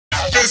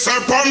this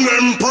upon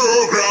them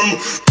program.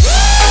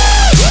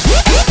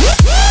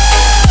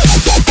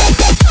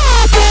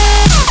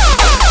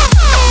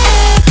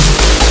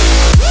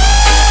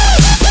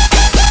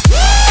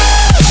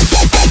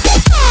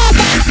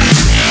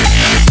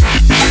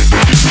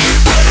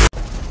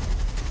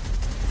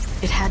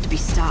 It had to be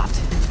stopped.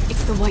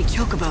 It's the white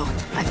Chocobo.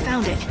 I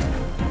found it.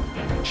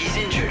 He's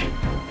injured.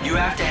 You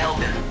have to help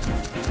him.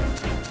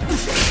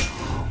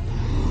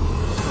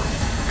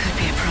 Could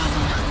be a problem.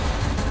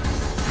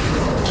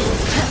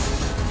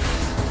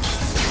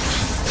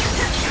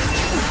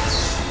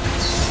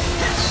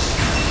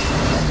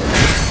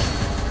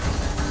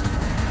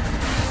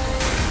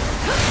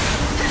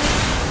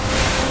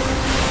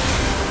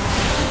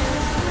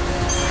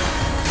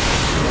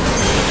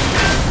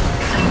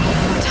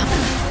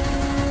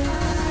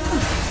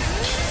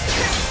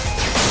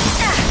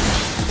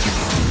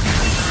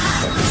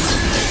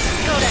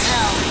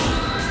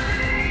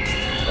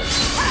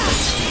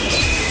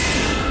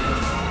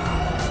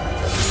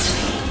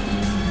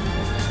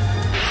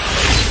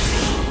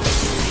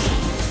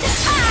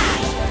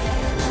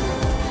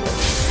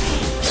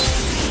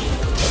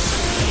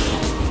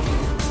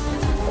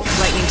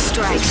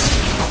 Strikes.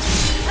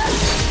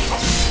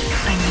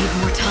 I need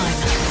more time.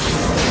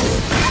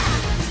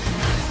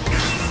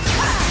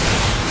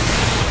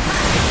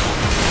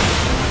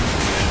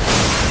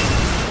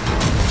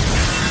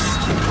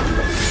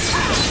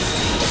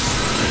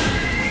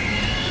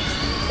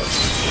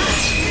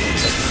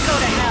 Go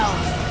to hell.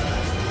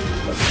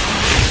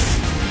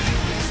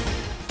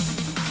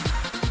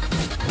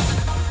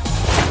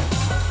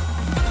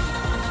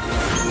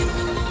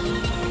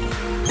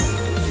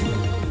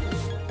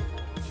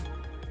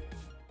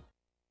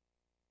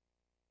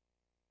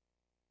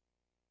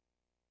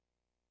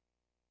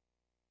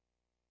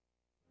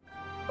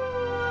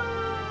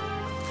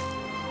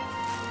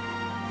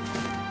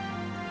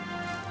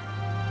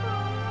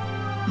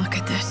 Look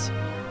at this.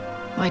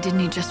 Why didn't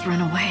he just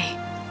run away?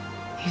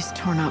 He's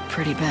torn up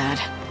pretty bad.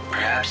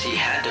 Perhaps he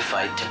had to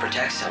fight to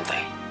protect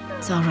something.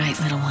 It's all right,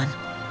 little one.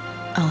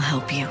 I'll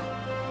help you.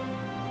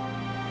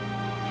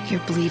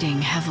 You're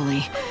bleeding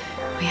heavily.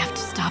 We have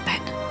to stop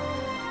it.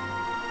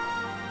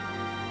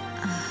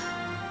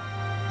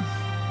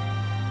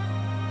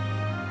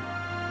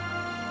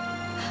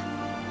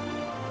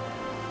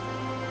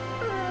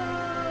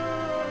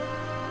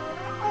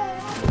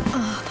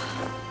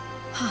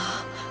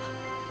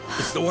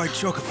 It's the white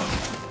Chocobo.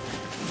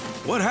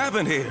 What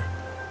happened here?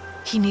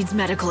 He needs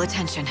medical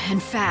attention,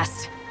 and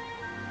fast.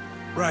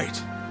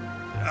 Right.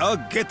 I'll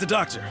get the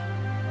doctor.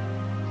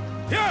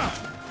 Yeah!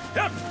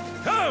 Yep!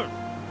 Oh!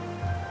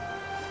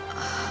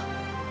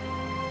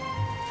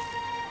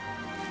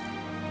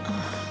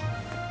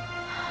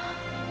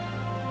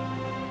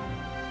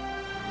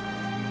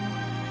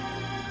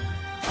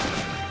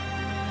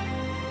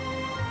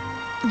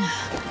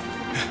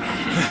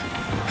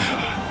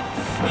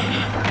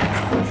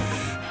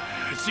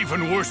 It's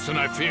even worse than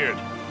I feared.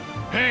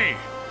 Hey,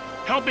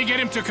 help me get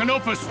him to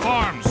Canopa's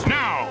farms,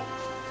 now!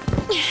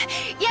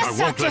 Yes,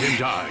 I won't let him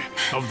die.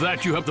 Of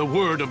that you have the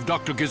word of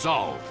Dr.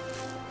 XIII.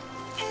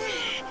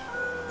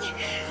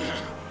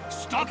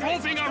 Stop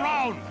moving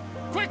around!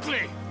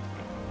 Quickly!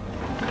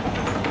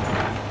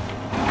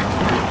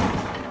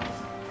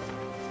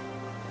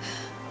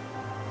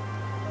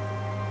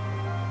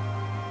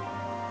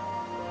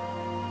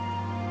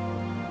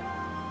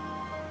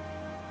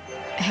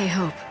 Hey,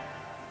 Hope.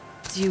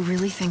 Do you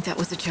really think that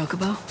was a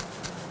Chocobo?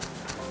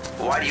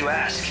 Why do you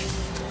ask?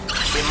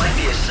 It might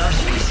be a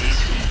subspecies,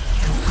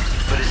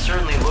 but it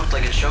certainly looked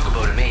like a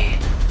Chocobo to me.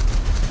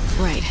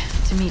 Right,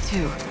 to me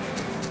too.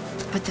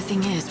 But the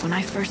thing is, when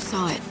I first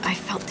saw it, I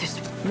felt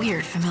this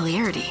weird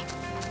familiarity.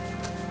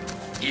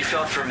 You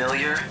felt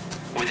familiar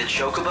with a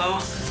Chocobo?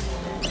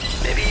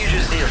 Maybe you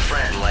just need a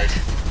friend, Light.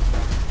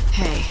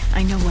 Hey,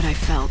 I know what I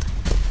felt.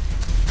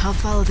 I'll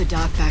follow the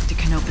doc back to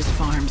Canopa's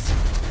farms.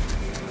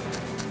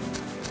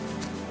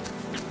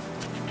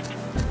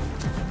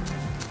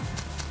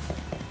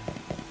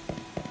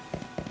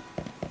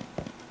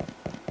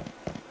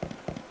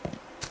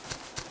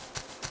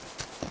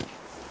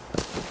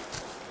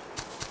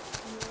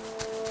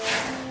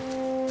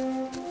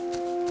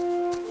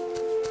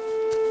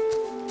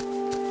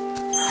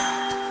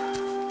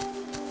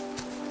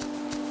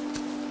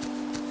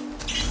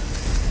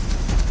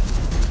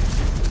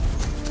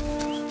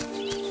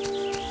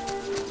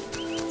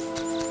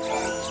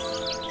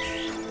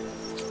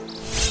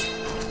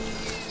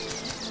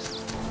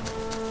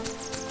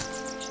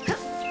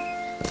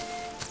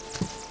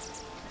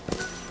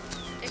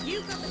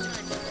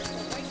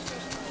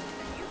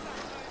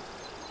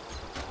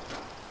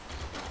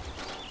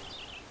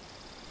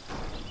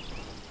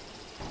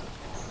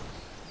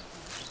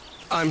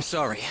 I'm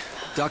sorry.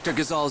 Dr.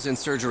 Gazal's in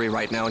surgery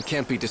right now and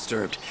can't be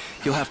disturbed.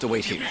 You'll have to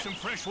wait Give here. me some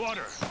fresh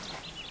water.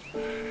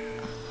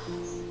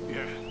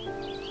 Yeah.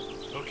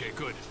 Okay,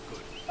 good,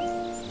 good.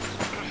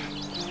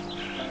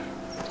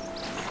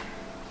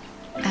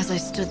 As I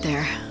stood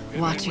there,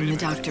 watching the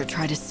doctor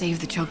try to save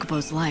the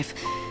Chocobo's life,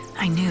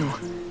 I knew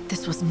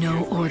this was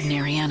no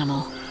ordinary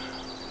animal.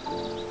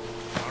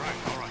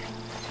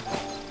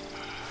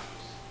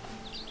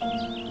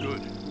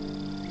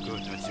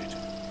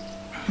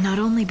 Not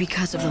only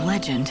because of the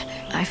legend,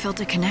 I felt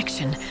a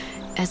connection,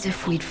 as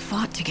if we'd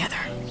fought together.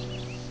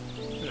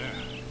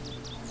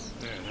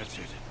 There, that's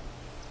it.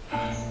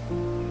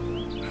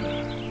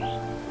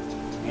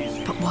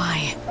 Easy. But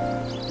why?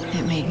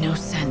 It made no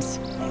sense.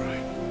 All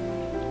right.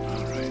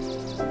 All right.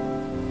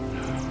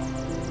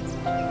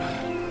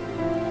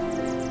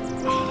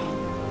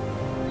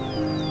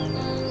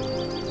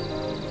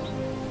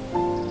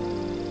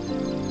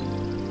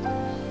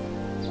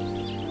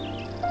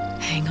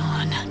 Hang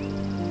on.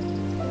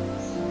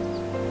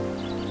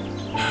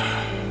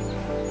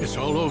 It's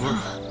all over.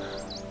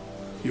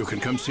 You can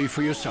come see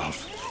for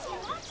yourself.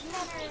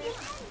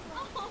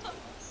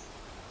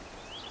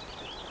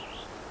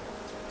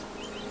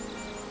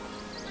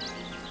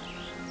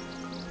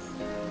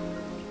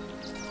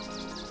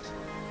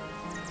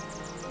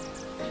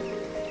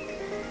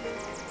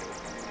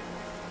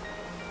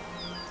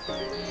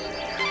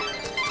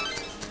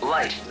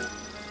 Light,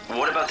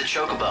 what about the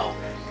Chocobo?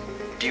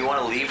 Do you want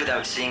to leave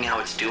without seeing how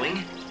it's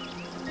doing?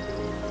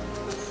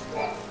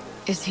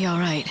 Is he all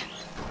right?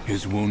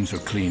 His wounds are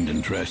cleaned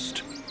and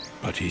dressed,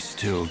 but he's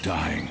still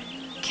dying.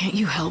 Can't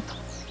you help?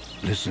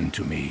 Listen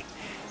to me.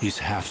 He's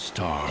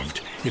half-starved.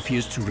 If he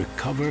is to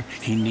recover,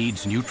 he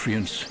needs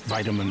nutrients,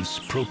 vitamins,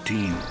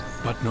 protein.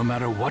 But no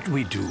matter what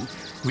we do,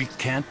 we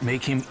can't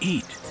make him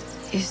eat.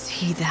 Is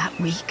he that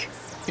weak?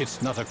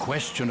 It's not a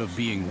question of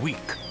being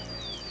weak.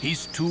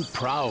 He's too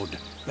proud.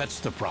 That's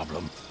the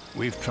problem.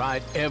 We've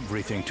tried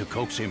everything to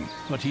coax him,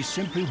 but he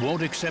simply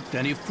won't accept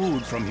any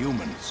food from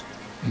humans.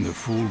 And the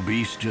fool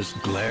beast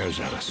just glares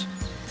at us.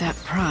 That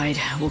pride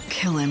will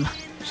kill him.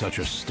 Such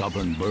a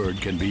stubborn bird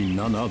can be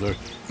none other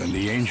than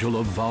the angel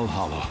of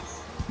Valhalla.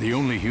 The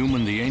only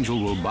human the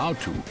angel will bow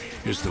to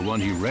is the one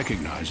he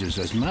recognizes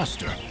as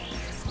master.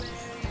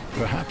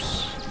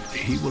 Perhaps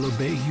he will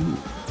obey you.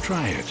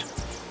 Try it.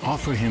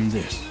 Offer him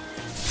this.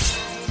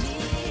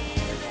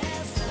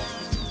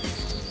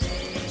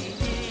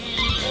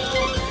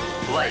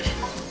 Light,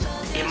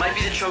 it might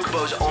be the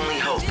Chocobo's only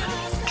hope.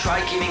 Try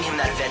giving him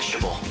that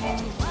vegetable.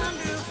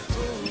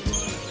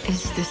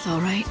 Is this all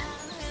right?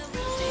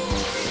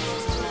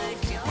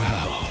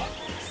 Well,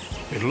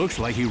 it looks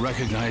like he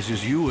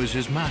recognizes you as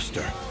his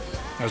master.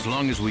 As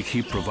long as we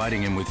keep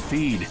providing him with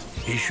feed,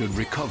 he should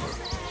recover.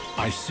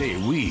 I say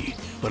we,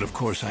 but of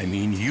course I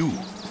mean you.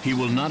 He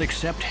will not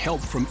accept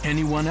help from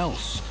anyone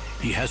else.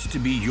 He has to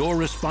be your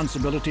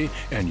responsibility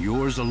and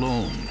yours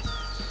alone.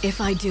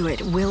 If I do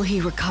it, will he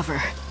recover?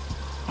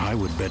 I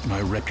would bet my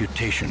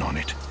reputation on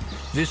it.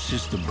 This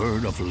is the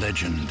bird of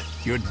legend.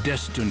 You're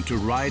destined to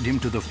ride him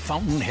to the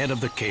fountainhead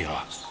of the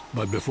chaos.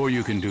 But before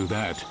you can do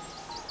that,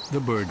 the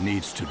bird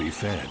needs to be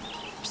fed.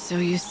 So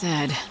you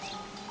said.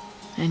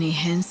 Any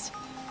hints?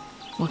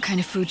 What kind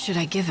of food should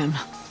I give him?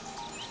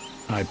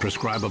 I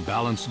prescribe a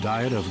balanced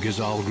diet of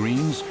Gizal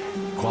greens,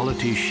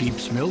 quality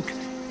sheep's milk,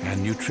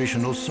 and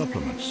nutritional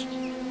supplements.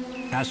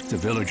 Ask the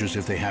villagers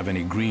if they have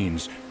any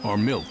greens or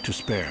milk to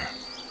spare.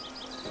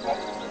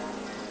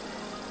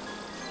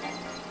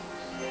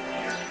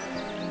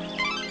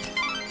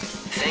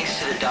 Thanks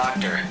to the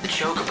doctor, the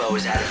Chocobo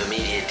is out of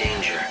immediate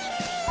danger.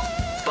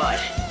 But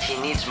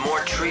he needs more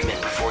treatment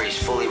before he's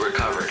fully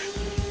recovered.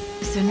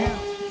 So now...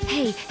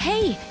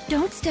 Hey,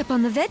 don't step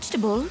on the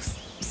vegetables.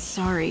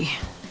 Sorry,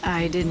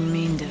 I didn't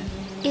mean to...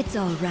 It's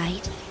all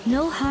right.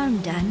 No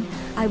harm done.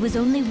 I was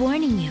only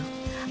warning you.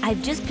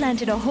 I've just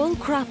planted a whole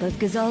crop of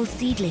Gazal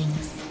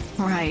seedlings.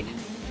 Right.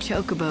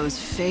 Chocobo's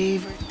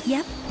favorite...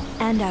 Yep,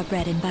 and our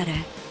bread and butter.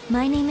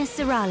 My name is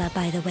Sarala,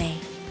 by the way.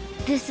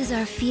 This is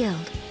our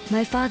field.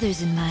 My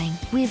father's and mine.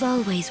 We've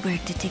always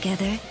worked it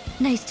together.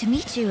 Nice to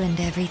meet you and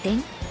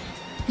everything.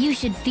 You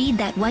should feed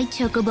that white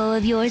Chocobo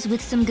of yours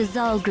with some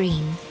Gazal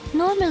greens.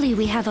 Normally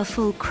we have a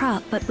full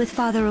crop, but with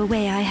father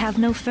away I have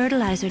no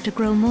fertilizer to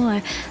grow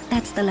more.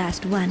 That's the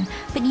last one.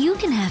 But you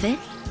can have it.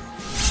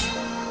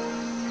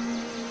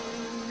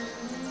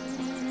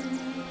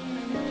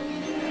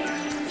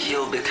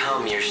 He'll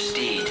become your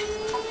steed.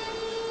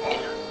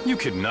 You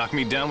could knock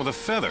me down with a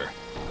feather.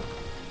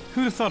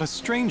 Who'd have thought a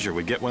stranger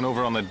would get one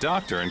over on the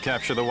doctor and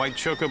capture the white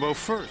Chocobo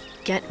first?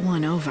 Get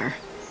one over.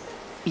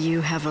 You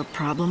have a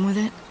problem with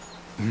it?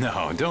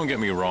 No, don't get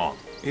me wrong.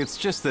 It's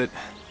just that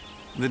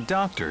the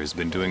doctor has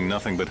been doing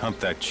nothing but hunt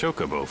that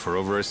Chocobo for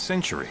over a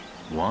century.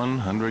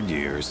 100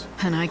 years.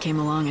 And I came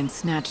along and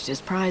snatched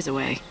his prize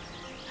away.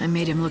 I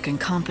made him look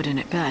incompetent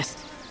at best.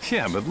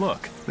 Yeah, but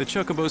look, the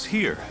Chocobo's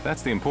here.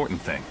 That's the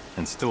important thing.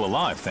 And still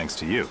alive thanks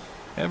to you.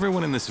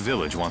 Everyone in this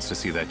village wants to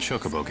see that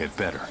Chocobo get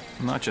better,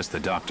 not just the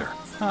doctor.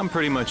 I'm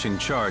pretty much in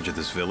charge of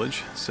this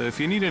village, so if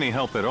you need any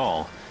help at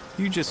all,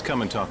 you just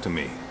come and talk to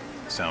me.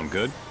 Sound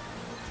good?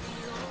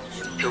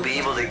 He'll be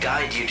able to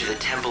guide you to the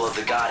temple of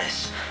the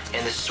goddess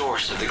and the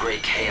source of the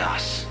great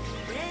chaos.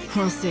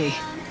 We'll see.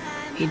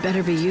 He'd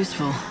better be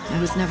useful. I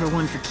was never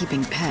one for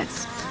keeping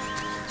pets.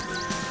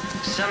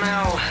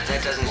 Somehow,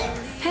 that doesn't...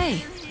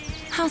 Hey,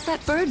 how's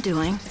that bird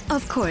doing?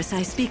 Of course,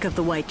 I speak of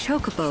the white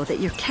Chocobo that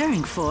you're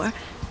caring for.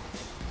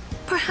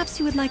 Perhaps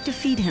you would like to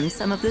feed him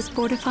some of this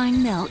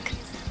fortifying milk.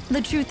 The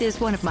truth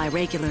is, one of my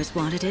regulars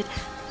wanted it,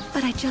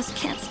 but I just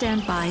can't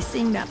stand by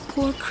seeing that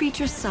poor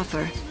creature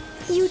suffer.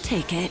 You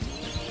take it.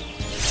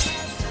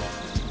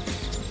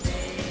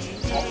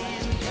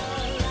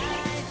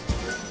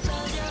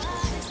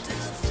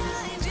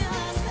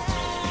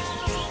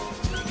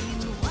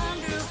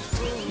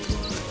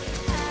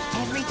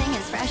 Everything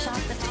is fresh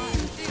off the farm.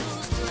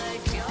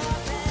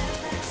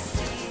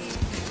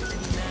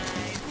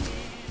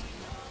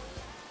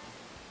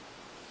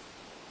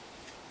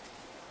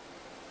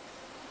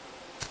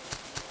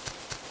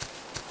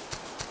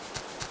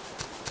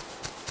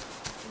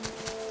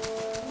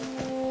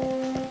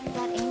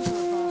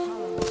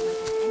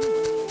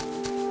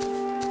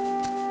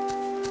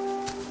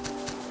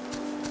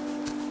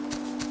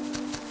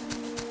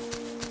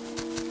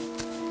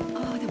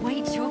 Oh, the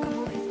white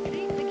chocobo has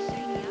big, big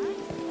shiny eyes.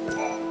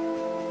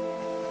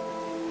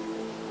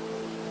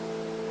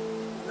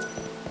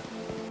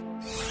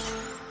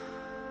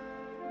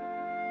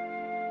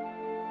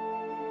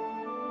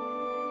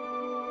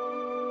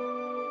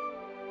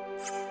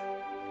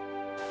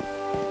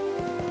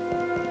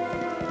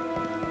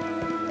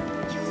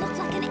 You look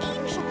like an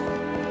angel.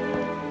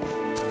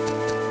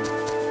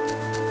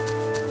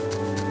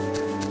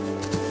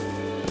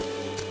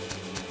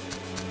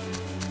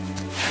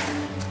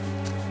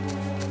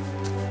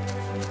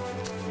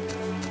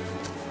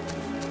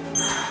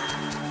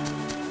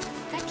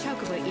 That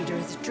Chocobo Eater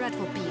is a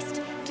dreadful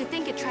beast. To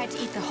think it tried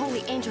to eat the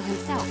Holy Angel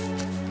himself.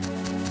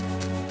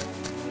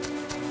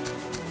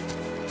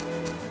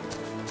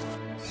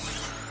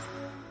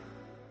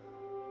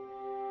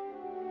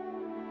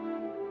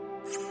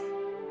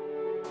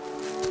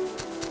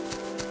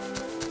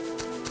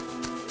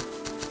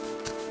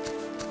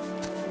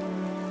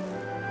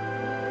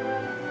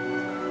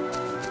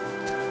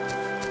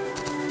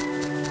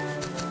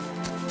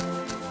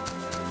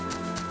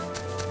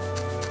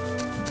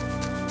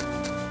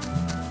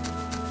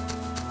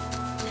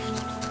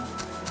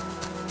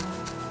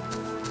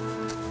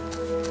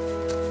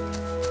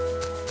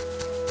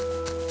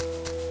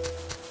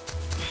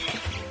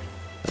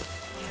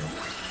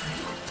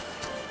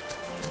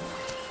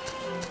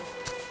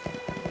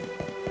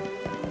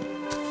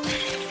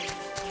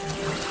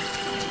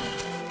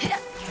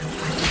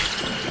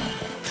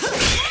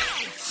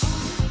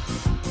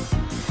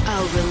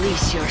 I'll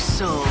release your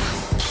soul.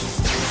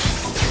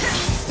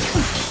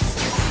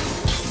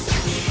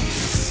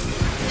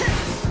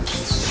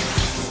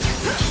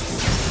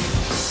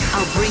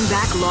 I'll bring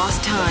back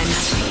lost time.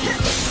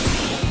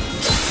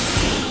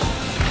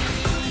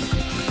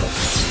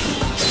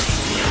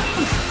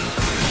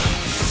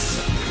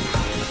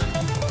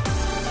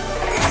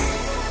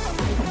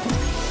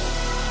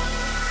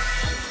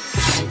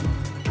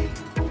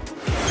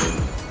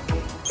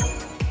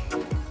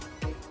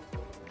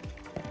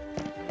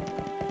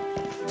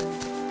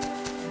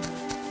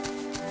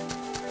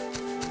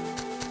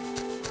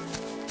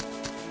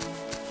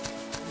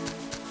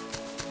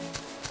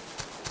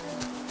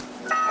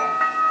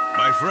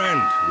 My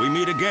friend, we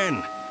meet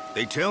again.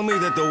 They tell me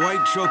that the white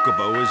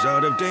Chocobo is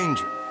out of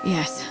danger.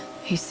 Yes,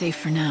 he's safe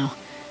for now.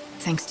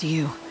 Thanks to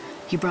you.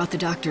 You brought the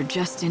doctor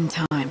just in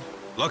time.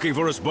 Lucky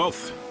for us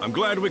both. I'm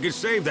glad we could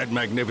save that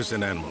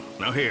magnificent animal.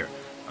 Now here,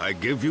 I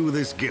give you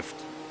this gift.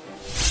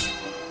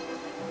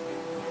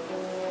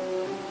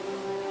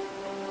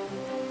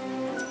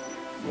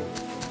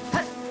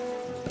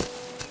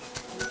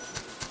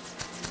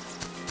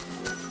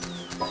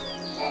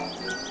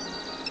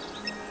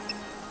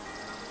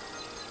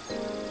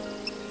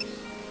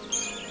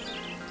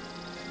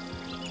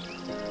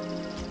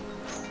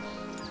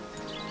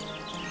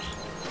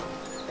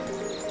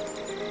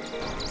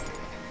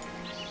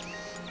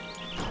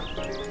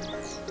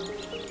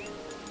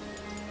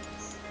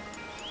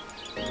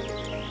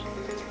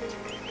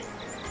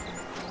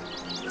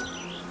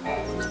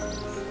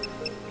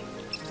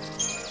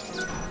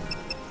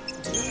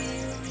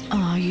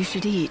 Oh, you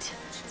should eat.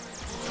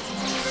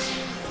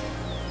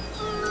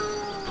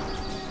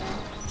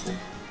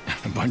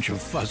 A bunch of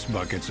fuss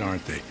buckets,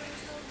 aren't they?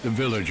 The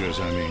villagers,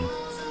 I mean.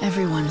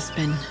 Everyone's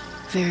been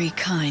very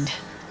kind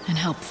and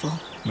helpful.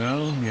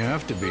 Well, you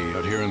have to be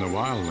out here in the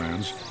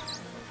wildlands.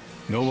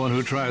 No one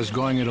who tries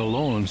going it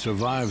alone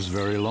survives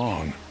very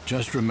long.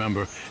 Just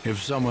remember,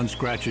 if someone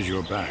scratches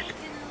your back,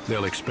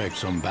 they'll expect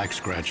some back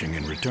scratching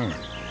in return.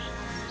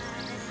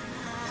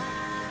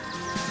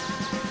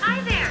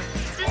 Hi there.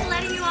 Just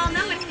letting you all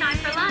know it's time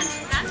for lunch,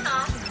 that's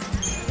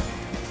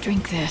all.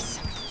 Drink this.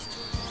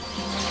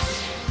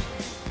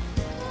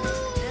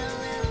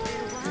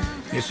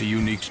 It's a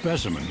unique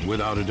specimen,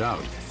 without a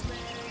doubt.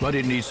 But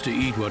it needs to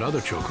eat what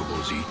other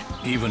chocobos eat.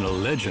 Even a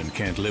legend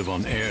can't live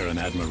on air and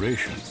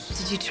admiration.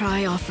 Did you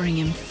try offering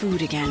him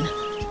food again?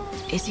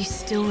 Is he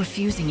still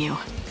refusing you?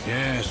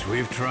 Yes,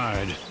 we've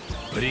tried.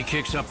 But he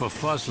kicks up a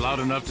fuss loud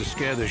enough to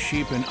scare the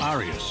sheep in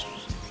Arius.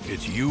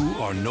 It's you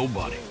or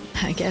nobody.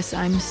 I guess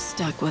I'm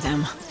stuck with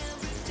him.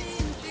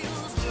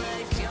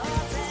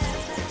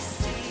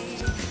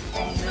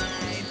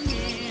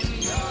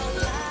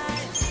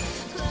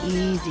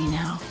 Easy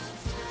now.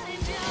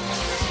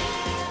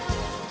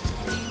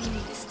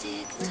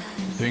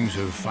 Things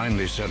have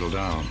finally settled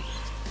down.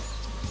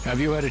 Have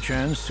you had a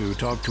chance to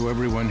talk to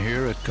everyone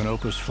here at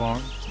Canopus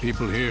Farm?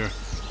 People here,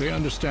 they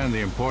understand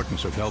the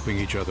importance of helping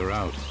each other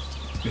out.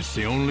 It's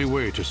the only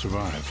way to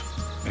survive.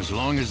 As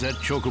long as that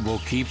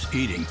Chocobo keeps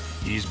eating,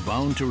 he's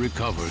bound to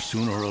recover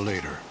sooner or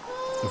later.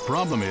 The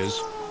problem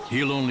is,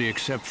 he'll only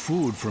accept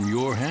food from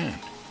your hand.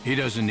 He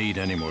doesn't need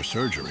any more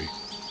surgery.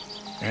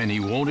 And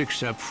he won't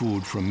accept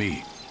food from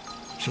me.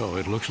 So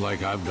it looks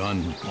like I've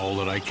done all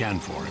that I can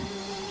for him.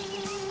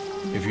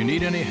 If you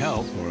need any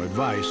help or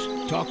advice,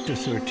 talk to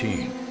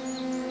XIII.